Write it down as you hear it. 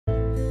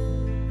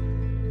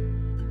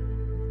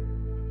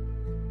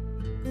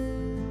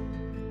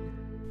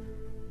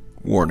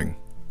Warning: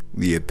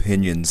 the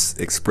opinions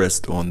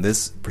expressed on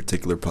this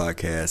particular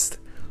podcast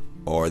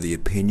are the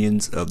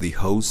opinions of the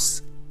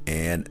hosts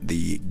and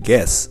the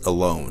guests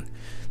alone.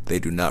 They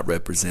do not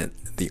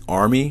represent the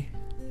Army,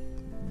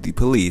 the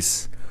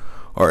police,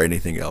 or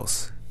anything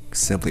else.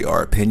 Simply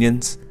our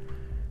opinions,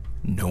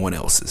 no one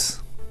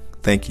else's.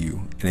 Thank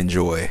you and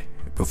enjoy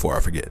before I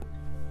forget.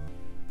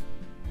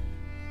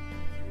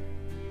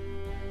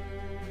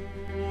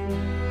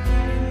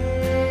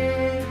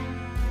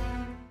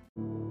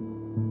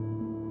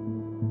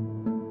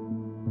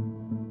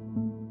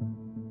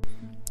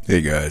 Hey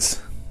guys,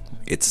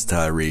 it's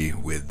Tyree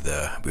with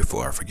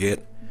Before I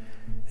Forget,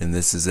 and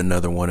this is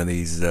another one of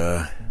these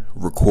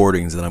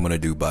recordings that I'm going to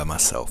do by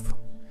myself.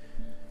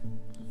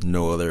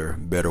 No other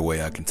better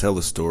way I can tell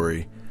the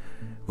story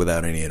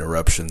without any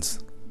interruptions.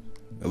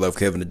 I love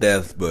Kevin to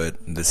death, but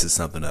this is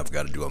something I've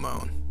got to do on my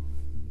own.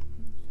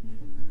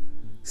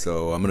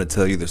 So I'm going to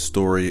tell you the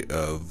story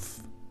of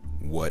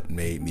what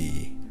made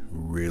me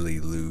really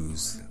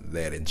lose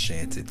that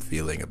enchanted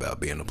feeling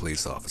about being a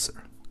police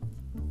officer.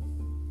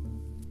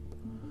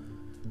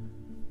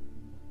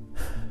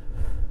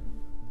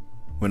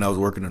 When I was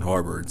working in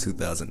Harbor in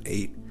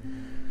 2008,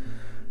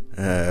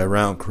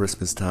 around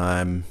Christmas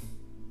time,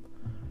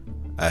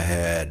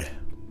 I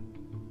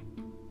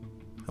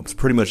was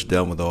pretty much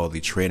done with all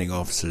the training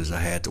officers I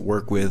had to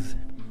work with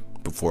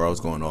before I was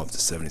going off to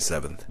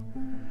 77th.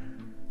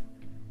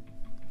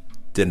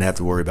 Didn't have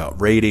to worry about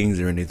ratings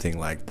or anything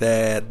like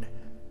that.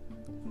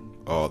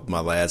 My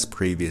last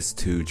previous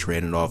two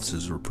training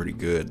officers were pretty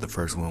good. The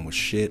first one was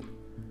shit.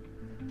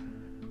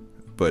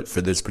 But for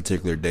this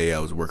particular day, I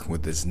was working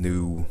with this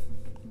new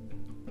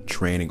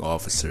training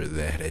officer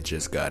that had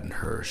just gotten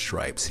her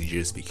stripes. He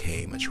just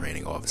became a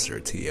training officer,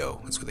 a TO,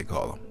 that's what they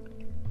call him.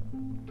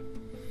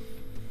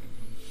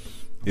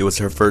 It was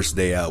her first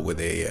day out with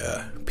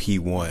a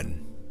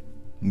P1,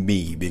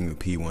 me being the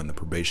P1, the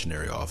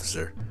probationary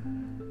officer,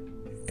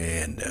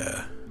 and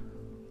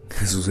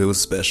it was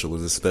special. It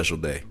was a special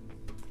day.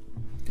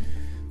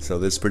 So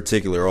this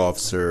particular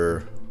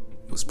officer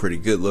was pretty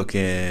good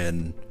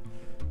looking.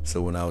 So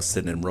when I was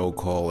sitting in roll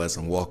call as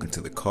I'm walking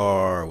to the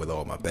car with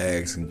all my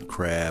bags and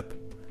crap,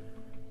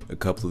 a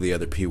couple of the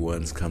other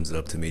P1s comes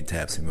up to me,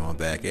 taps me on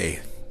the back.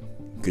 Hey,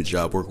 good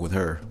job working with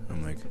her.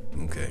 I'm like,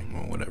 okay,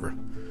 well, whatever.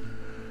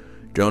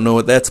 Don't know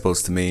what that's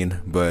supposed to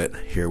mean, but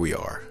here we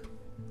are.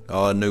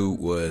 All I knew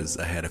was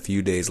I had a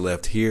few days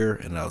left here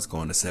and I was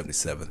going to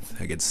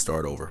 77th. I get to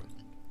start over.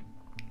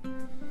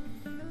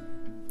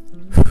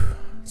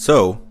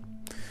 So,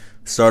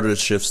 started a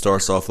shift,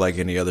 starts off like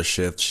any other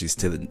shift. She's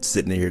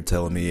sitting here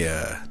telling me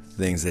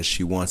things that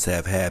she wants to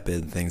have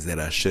happen, things that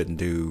I shouldn't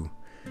do.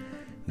 In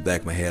the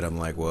back of my head, I'm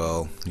like,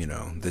 well,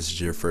 this is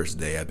your first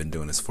day. I've been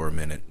doing this for a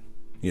minute,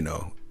 in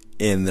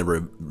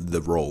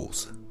the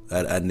roles.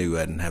 I knew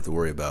I didn't have to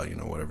worry about,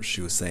 whatever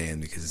she was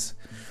saying because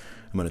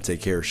I'm going to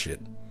take care of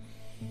shit.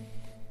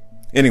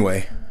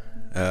 Anyway,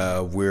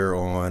 we're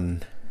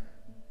on,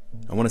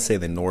 I want to say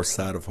the north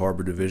side of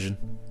Harbor Division.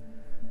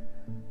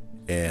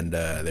 And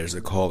there's a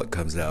call that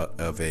comes out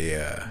of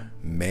a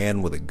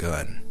man with a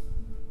gun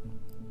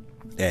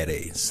at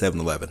a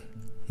 7-Eleven.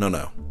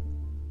 No,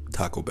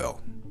 Taco Bell.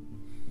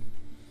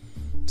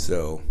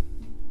 So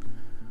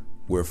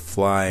we're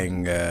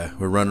flying,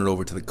 we're running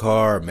over to the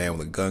car, a man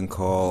with a gun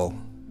call.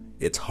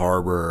 It's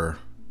Harbor.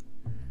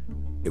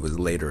 It was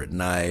later at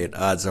night.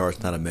 Odds are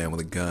it's not a man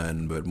with a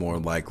gun, but more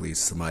likely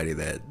somebody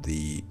that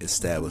the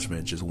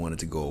establishment just wanted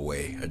to go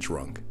away, a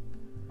drunk,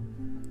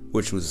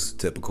 which was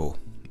typical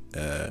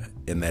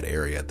in that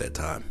area at that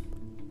time.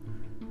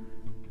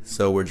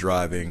 So we're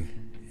driving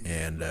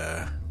and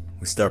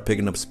we start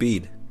picking up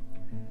speed.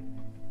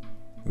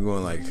 We're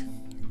going like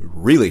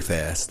really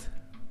fast,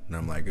 and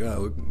I'm like,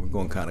 oh, we're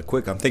going kind of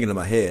quick. I'm thinking in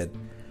my head,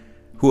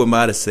 who am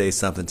I to say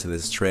something to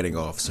this training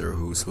officer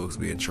who's supposed to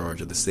be in charge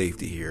of the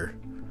safety here?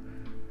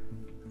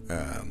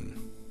 I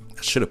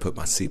should have put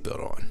my seatbelt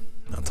on.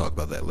 I'll talk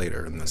about that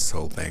later in this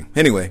whole thing.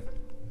 Anyway,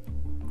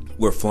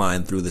 we're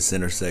flying through this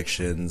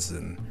intersections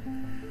and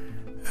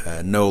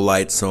no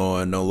lights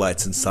on, no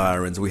lights and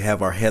sirens. We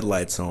have our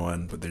headlights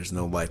on, but there's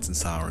no lights and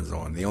sirens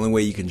on. The only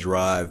way you can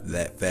drive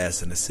that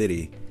fast in the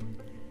city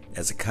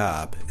as a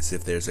cop is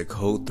if there's a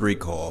code 3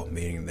 call,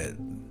 meaning that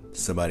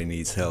somebody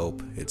needs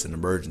help, it's an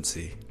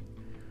emergency,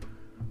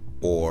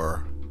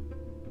 or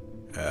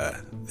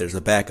there's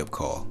a backup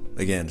call.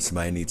 Again,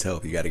 somebody needs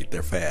help, you got to get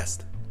there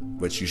fast.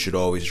 But you should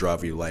always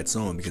drive your lights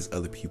on because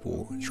other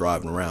people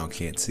driving around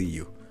can't see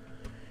you.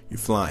 You're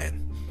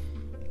flying.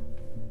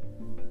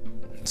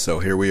 So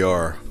here we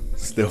are,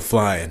 still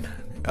flying.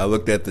 I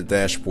looked at the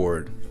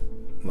dashboard,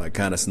 like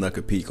kind of snuck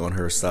a peek on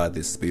her side of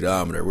the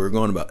speedometer. We were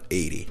going about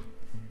 80.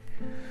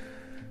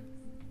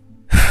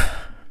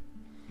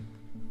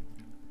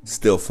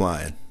 Still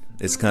flying.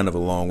 It's kind of a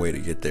long way to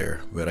get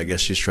there, but I guess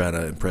she's trying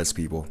to impress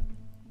people.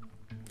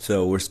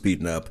 So we're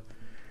speeding up,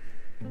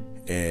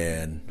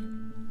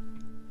 and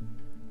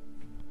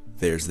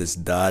there's this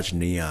Dodge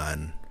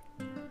Neon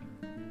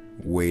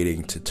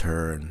waiting to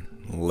turn.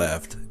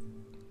 left,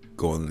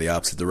 going the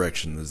opposite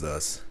direction as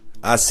us.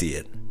 I see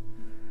it.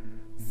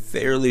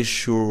 fairly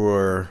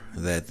sure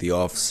that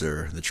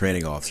the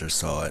training officer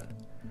saw it.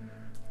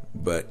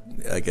 But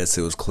I guess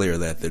it was clear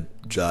that the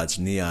Dodge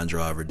Neon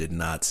driver did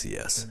not see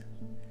us.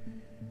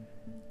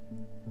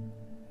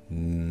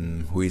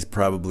 We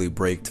probably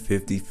braked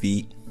 50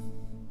 feet,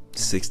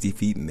 60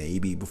 feet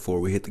maybe before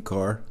we hit the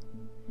car.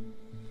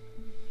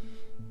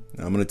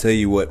 Now, I'm going to tell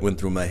you what went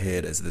through my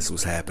head as this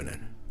was happening.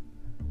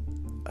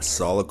 I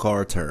saw the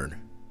car turn.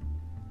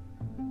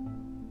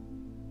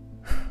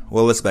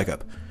 Well, let's back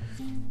up.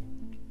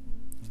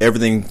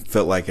 Everything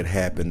felt like it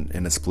happened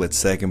in a split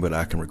second, but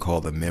I can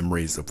recall the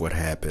memories of what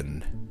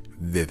happened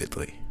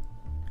vividly.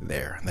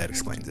 There, that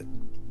explains it.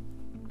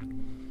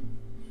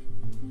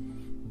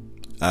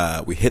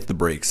 We hit the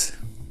brakes.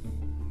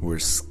 We're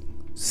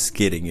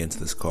skidding into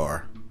this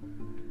car.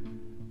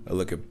 I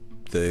look at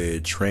the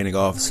training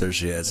officer.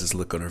 She has this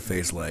look on her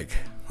face like,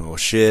 oh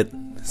shit,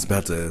 it's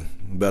about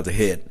to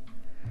hit.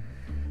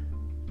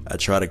 I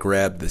try to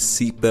grab the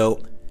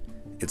seatbelt.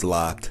 It's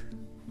locked.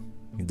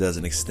 It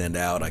doesn't extend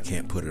out. I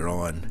can't put it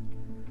on.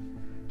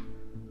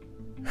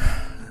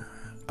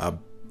 I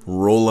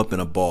roll up in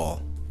a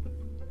ball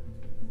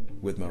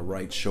with my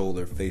right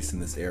shoulder facing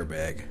this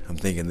airbag. I'm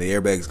thinking the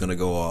airbag's gonna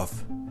go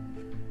off.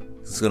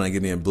 It's gonna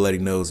give me a bloody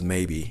nose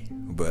maybe,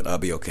 but I'll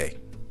be okay.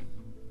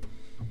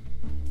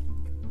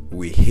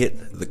 We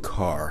hit the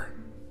car.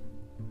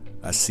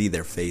 I see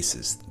their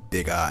faces,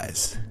 big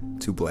eyes,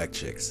 two black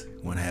chicks.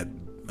 One had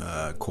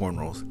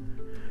cornrows.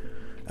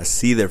 I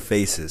see their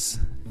faces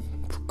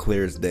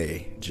clear as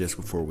day just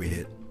before we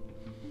hit.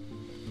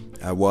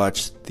 I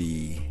watched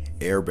the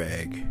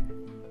airbag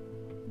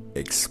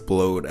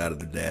explode out of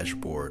the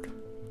dashboard.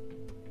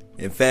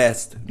 In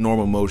fast,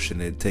 normal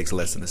motion, it takes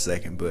less than a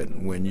second, but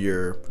when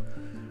you're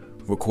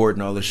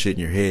recording all this shit in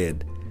your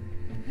head,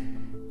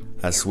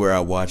 I swear I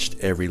watched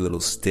every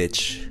little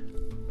stitch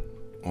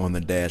on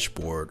the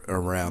dashboard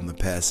around the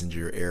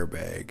passenger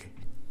airbag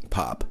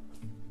pop.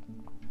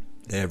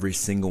 Every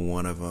single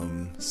one of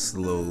them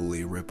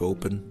slowly rip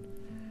open,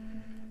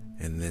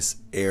 and this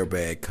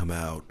airbag come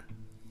out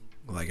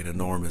like an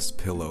enormous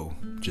pillow.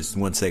 Just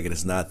 1 second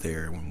it's not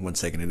there, 1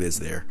 second it is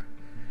there.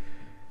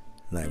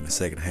 Not even a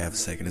second, half a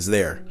second it's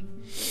there.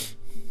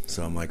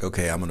 So I'm like,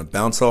 okay, I'm gonna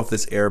bounce off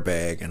this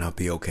airbag and I'll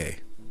be okay.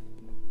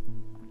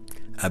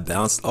 I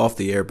bounced off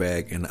the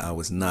airbag and I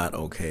was not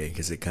okay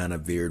because it kind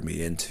of veered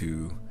me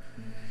into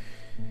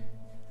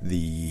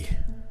the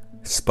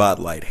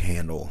spotlight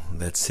handle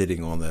that's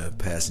sitting on the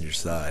passenger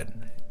side.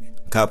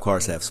 Cop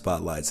cars have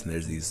spotlights and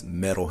there's these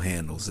metal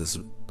handles. This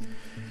is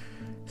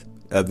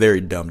a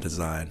very dumb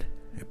design.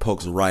 It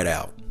pokes right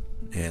out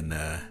and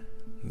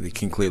they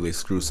can clearly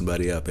screw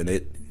somebody up, and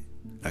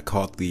I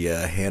caught the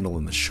handle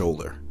in the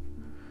shoulder,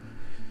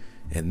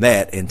 and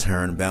that in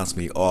turn bounced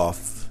me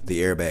off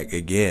the airbag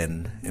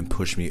again and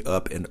pushed me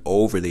up and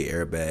over the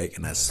airbag,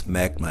 and I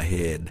smacked my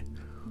head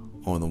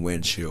on the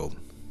windshield.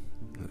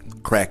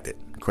 Cracked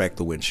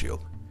the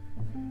windshield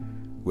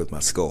with my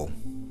skull.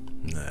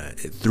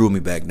 It threw me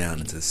back down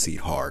into the seat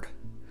hard.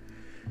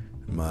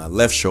 My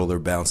left shoulder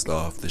bounced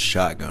off the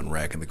shotgun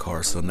rack in the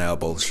car, so now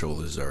both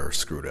shoulders are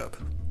screwed up.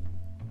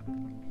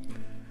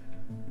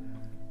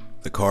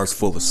 The car's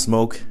full of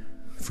smoke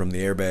from the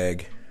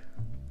airbag.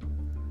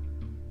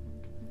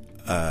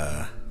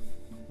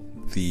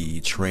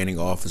 The training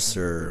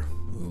officer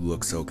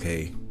looks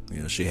okay.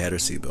 You know, she had her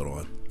seatbelt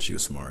on. She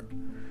was smart.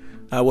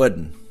 I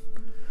wouldn't.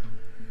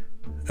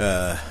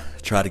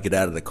 Tried to get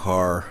out of the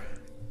car.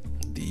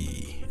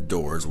 The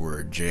doors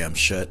were jammed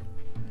shut,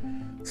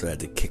 so I had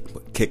to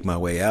kick my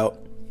way out.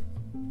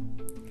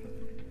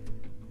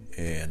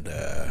 And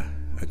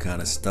I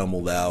kind of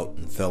stumbled out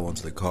and fell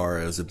into the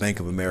car. It was a Bank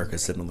of America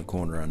sitting on the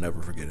corner. I'll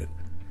never forget it.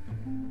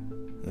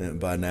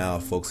 And by now,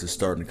 folks are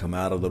starting to come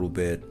out a little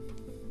bit.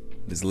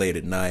 It's late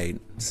at night,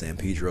 San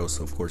Pedro,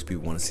 so of course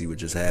people want to see what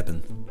just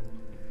happened.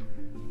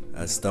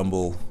 I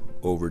stumble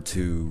over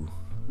to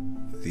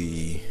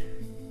the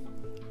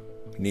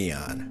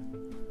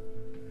Neon.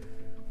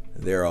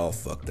 They're all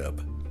fucked up.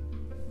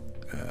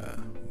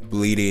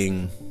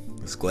 Bleeding,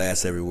 there's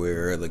glass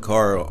everywhere. The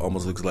car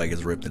almost looks like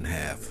it's ripped in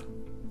half.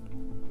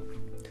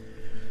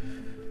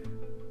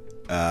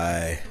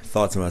 I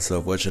thought to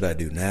myself, what should I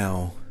do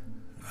now?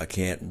 I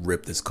can't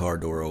rip this car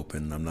door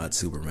open. I'm not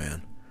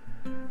Superman.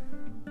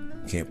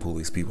 Can't pull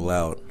these people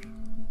out.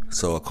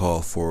 So I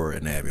call for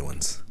an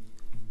ambulance.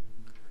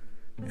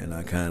 And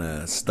I kind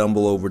of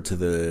stumble over to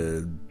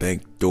the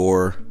bank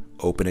door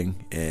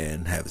opening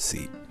and have a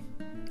seat.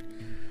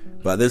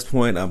 By this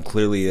point, I'm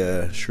clearly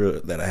sure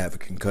that I have a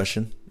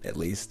concussion, at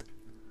least.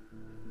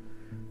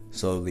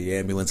 So the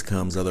ambulance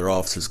comes, other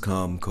officers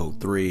come, code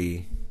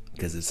 3,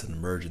 because it's an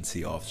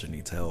emergency, officer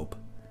needs help.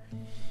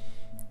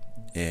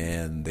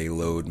 And they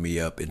load me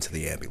up into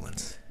the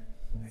ambulance.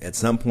 At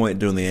some point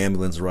during the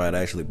ambulance ride,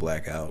 I actually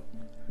black out.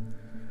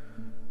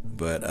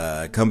 But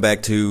I come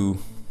back to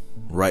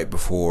right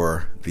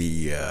before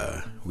we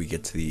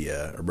get to the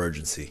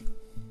emergency.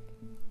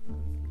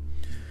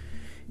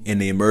 In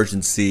the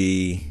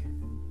emergency,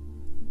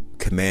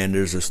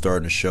 commanders are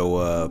starting to show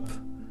up.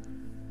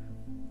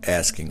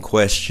 asking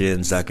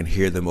questions. I can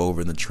hear them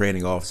over in the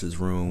training officer's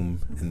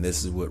room, and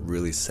this is what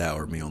really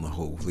soured me on the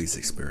whole police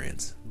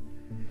experience.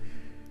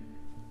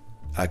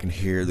 I can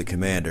hear the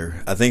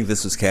commander. I think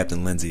this was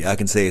Captain Lindsay. I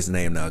can say his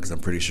name now because I'm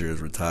pretty sure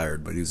he's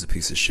retired, but he was a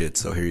piece of shit,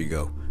 so here you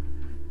go.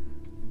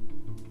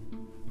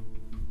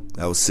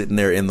 I was sitting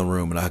there in the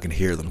room and I can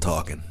hear them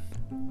talking.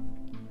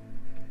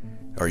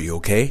 "Are you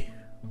okay?"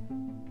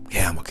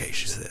 "Yeah, I'm okay,"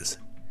 she says.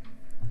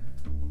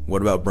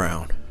 "What about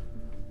Brown?"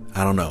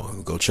 "I don't know.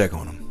 We'll go check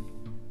on him."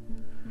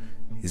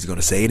 "Is he going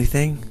to say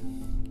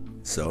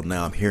anything?" So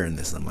now I'm hearing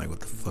this and I'm like, what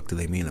the fuck do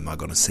they mean? Am I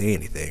going to say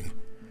anything?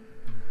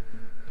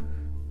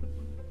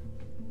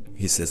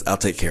 He says, "I'll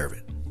take care of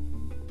it."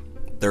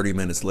 30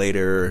 minutes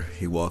later,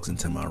 he walks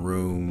into my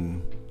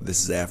room.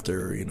 This is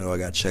after, I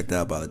got checked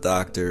out by the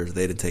doctors.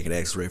 They didn't take an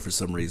x-ray for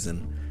some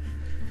reason.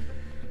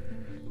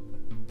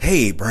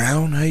 "Hey,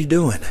 Brown, how you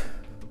doing?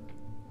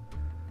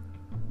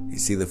 You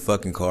see the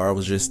fucking car I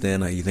was just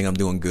in? You think I'm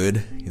doing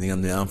good? You think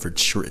I'm down for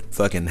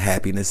fucking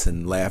happiness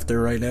and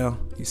laughter right now?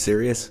 You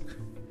serious?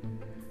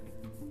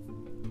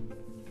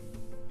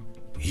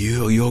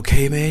 You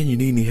okay, man? You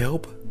need any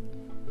help?"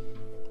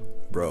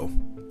 Bro,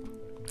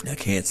 I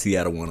can't see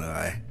out of one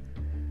eye.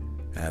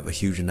 I have a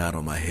huge knot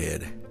on my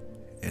head,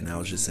 and I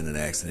was just in an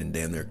accident,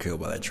 damn near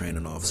killed by that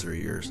training officer of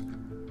yours.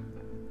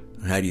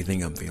 How do you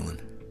think I'm feeling?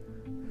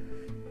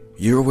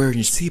 "You're wearing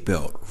your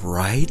seatbelt,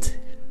 right?"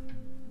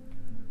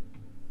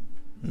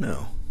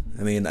 No.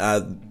 I mean,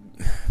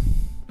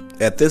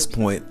 at this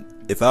point,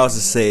 if I was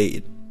to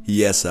say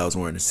yes, I was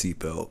wearing a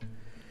seatbelt,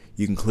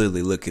 you can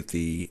clearly look at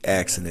the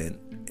accident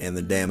and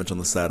the damage on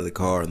the side of the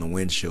car and the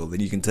windshield,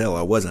 and you can tell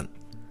I wasn't.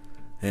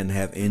 I didn't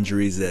have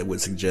injuries that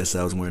would suggest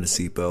I was wearing a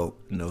seatbelt.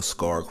 No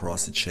scar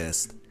across the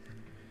chest.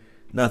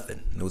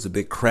 Nothing. There was a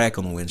big crack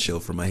on the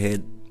windshield from my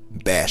head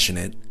bashing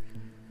it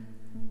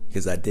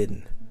because I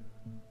didn't.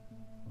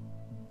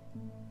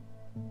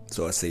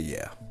 So I say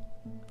yeah.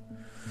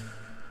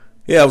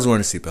 Yeah, I was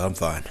wearing a seatbelt. I'm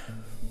fine.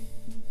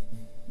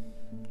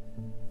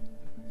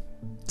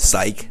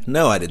 Psych.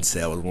 No, I didn't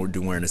say I was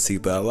wearing a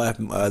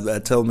seatbelt. I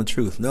tell him the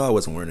truth. No, I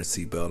wasn't wearing a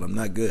seatbelt. I'm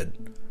not good.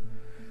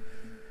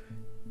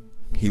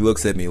 He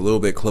looks at me a little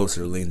bit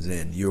closer, leans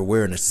in. "You're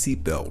wearing a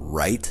seatbelt,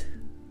 right?"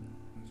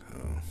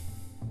 Oh,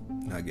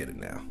 I get it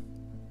now.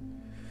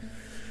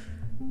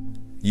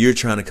 You're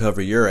trying to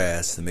cover your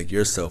ass to make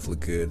yourself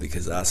look good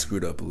because I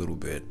screwed up a little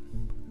bit.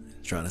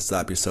 Trying to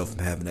stop yourself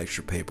from having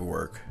extra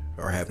paperwork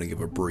or having to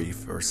give a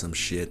brief or some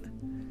shit.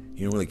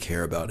 You don't really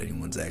care about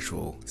anyone's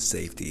actual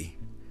safety.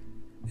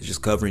 It's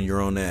just covering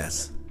your own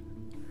ass.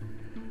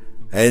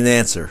 I didn't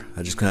answer.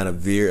 I just kind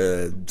of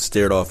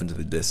stared off into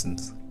the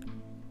distance.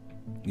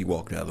 He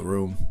walked out of the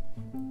room.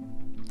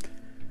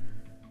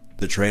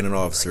 The training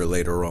officer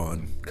later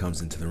on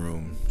comes into the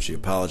room. She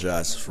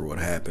apologizes for what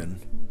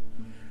happened.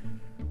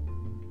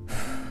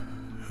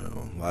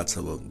 Lots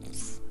of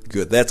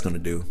good that's gonna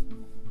do.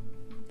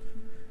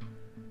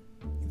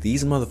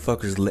 These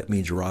motherfuckers let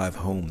me drive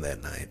home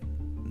that night,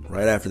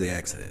 right after the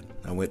accident.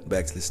 I went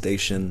back to the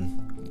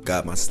station,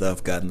 got my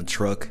stuff, got in the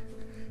truck,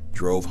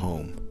 drove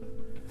home.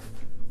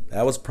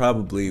 That was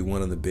probably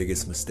one of the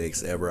biggest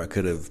mistakes ever. I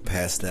could have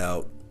passed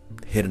out,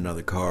 hit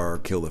another car,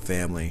 killed a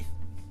family.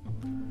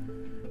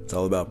 It's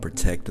all about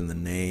protecting the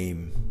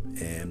name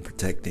and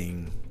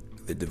protecting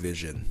the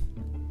division.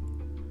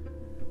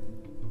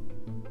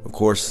 Of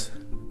course,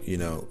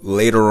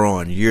 later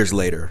on, years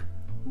later,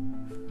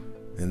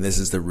 and this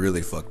is the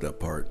really fucked up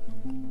part,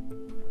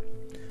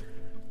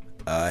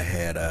 I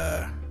had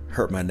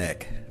hurt my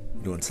neck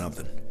doing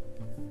something.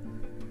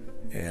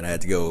 And I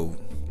had to go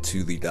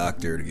to the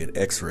doctor to get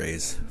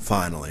x-rays,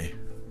 finally.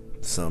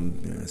 Some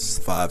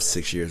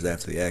 5-6 years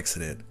after the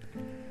accident.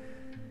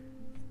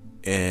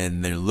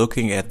 And they're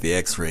looking at the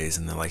x-rays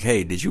and they're like,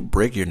 "Hey, did you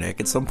break your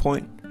neck at some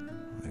point?"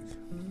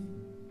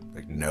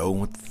 Like no,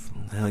 what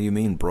the hell you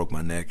mean broke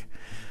my neck?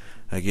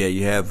 Like, yeah,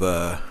 you have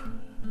a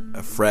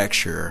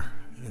fracture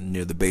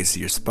near the base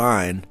of your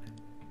spine,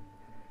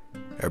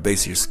 or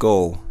base of your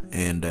skull,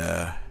 and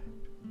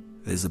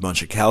there's a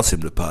bunch of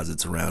calcium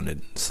deposits around it.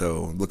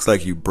 So it looks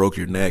like you broke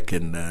your neck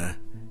and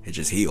it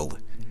just healed.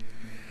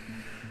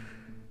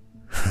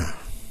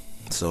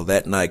 So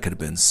that night could have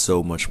been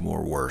so much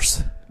more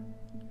worse.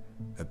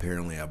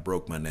 Apparently I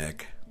broke my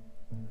neck.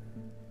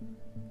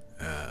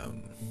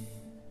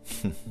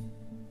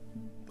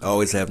 I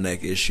always have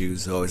neck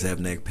issues, always have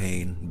neck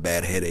pain,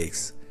 bad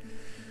headaches,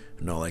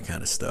 and all that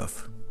kind of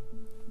stuff.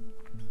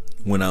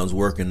 When I was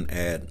working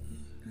at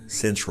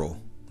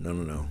Central,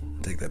 no,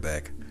 take that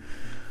back.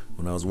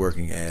 When I was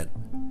working at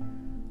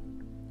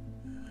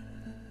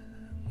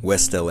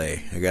West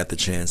LA, I got the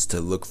chance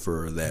to look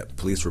for that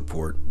police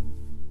report.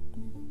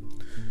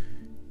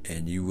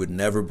 And you would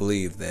never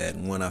believe that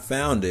when I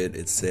found it,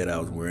 it said I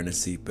was wearing a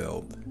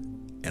seatbelt.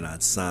 And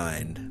I'd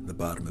signed the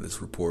bottom of this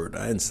report.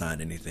 I hadn't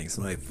signed anything.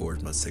 Somebody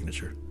forged my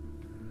signature.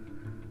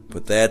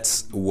 But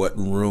that's what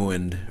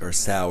ruined or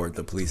soured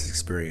the police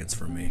experience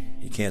for me.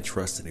 You can't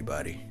trust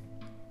anybody.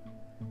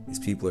 These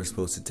people are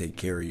supposed to take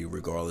care of you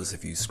regardless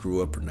if you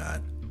screw up or not.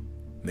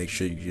 Make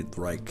sure you get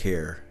the right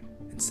care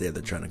and Instead,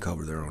 they're trying to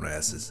cover their own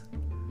asses.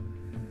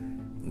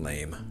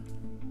 Lame.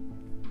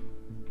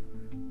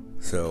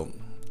 So,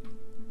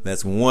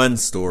 that's one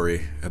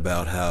story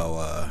about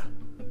how,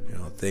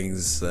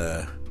 things,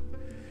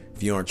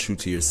 if you aren't true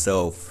to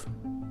yourself,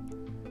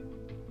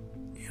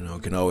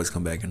 can always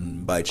come back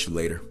and bite you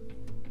later.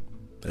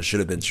 I should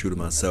have been true to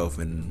myself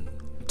and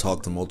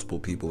talked to multiple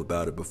people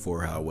about it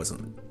before, how I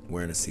wasn't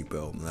wearing a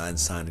seatbelt and I didn't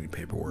sign any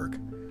paperwork.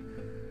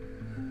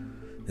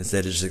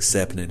 Instead of just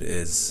accepting it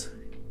as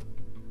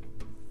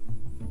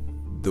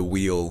the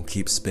wheel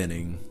keeps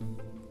spinning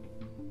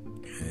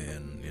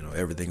and,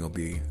 everything will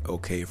be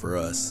okay for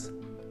us.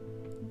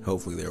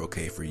 Hopefully they're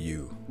okay for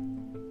you,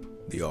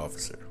 the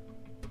officer.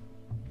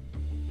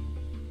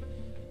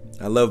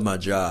 I love my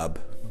job.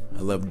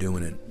 I love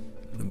doing it.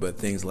 But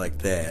things like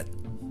that,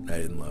 I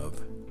didn't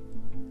love.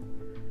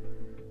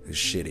 It's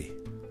shitty.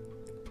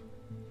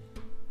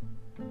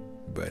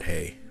 But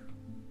hey,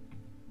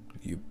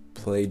 you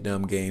play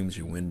dumb games,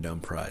 you win dumb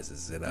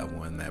prizes. And I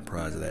won that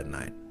prize that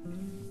night.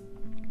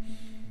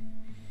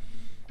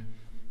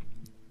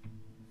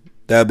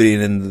 That'll be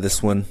the end of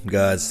this one,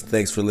 guys.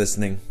 Thanks for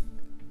listening.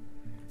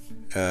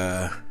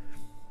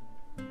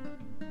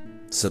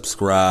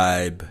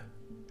 Subscribe,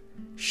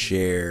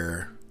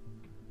 share.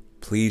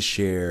 Please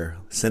share.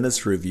 Send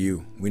us a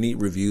review. We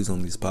need reviews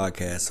on these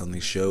podcasts, on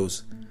these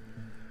shows.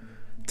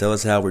 Tell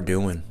us how we're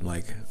doing.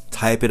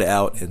 Type it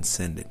out and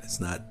send it. It's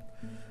not...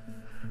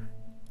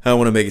 I don't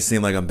want to make it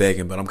seem like I'm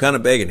begging, but I'm kind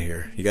of begging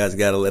here. You guys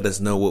got to let us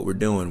know what we're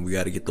doing. We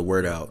got to get the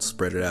word out,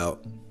 spread it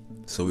out,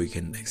 so we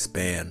can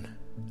expand.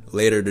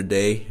 Later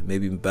today,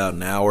 maybe about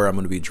an hour, I'm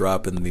going to be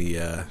dropping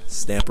the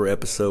Stamper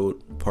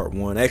episode, part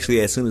 1. Actually,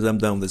 as soon as I'm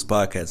done with this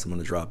podcast, I'm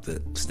going to drop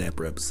the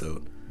Stamper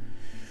episode.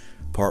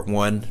 Part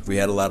 1. We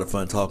had a lot of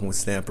fun talking with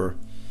Stamper.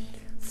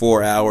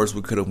 4 hours.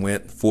 We could have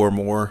went 4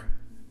 more.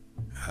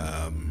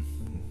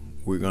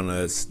 We're going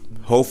to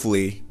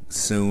hopefully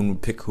soon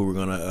pick who we're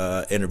going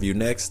to interview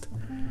next.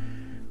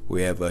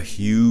 We have a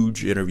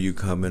huge interview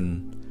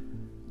coming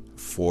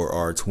for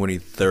our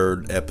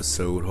 23rd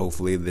episode.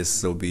 Hopefully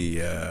this will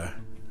be...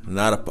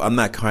 I'm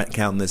not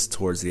counting this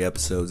towards the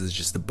episodes. It's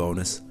just a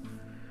bonus.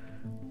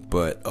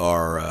 But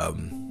I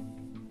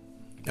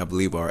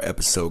believe our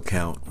episode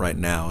count right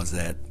now is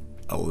at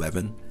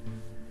 11.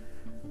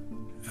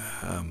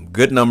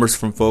 Good numbers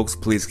from folks.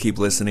 Please keep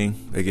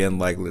listening. Again,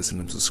 listen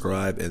and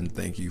subscribe. And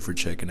thank you for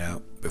checking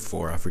out.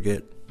 Before I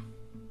forget,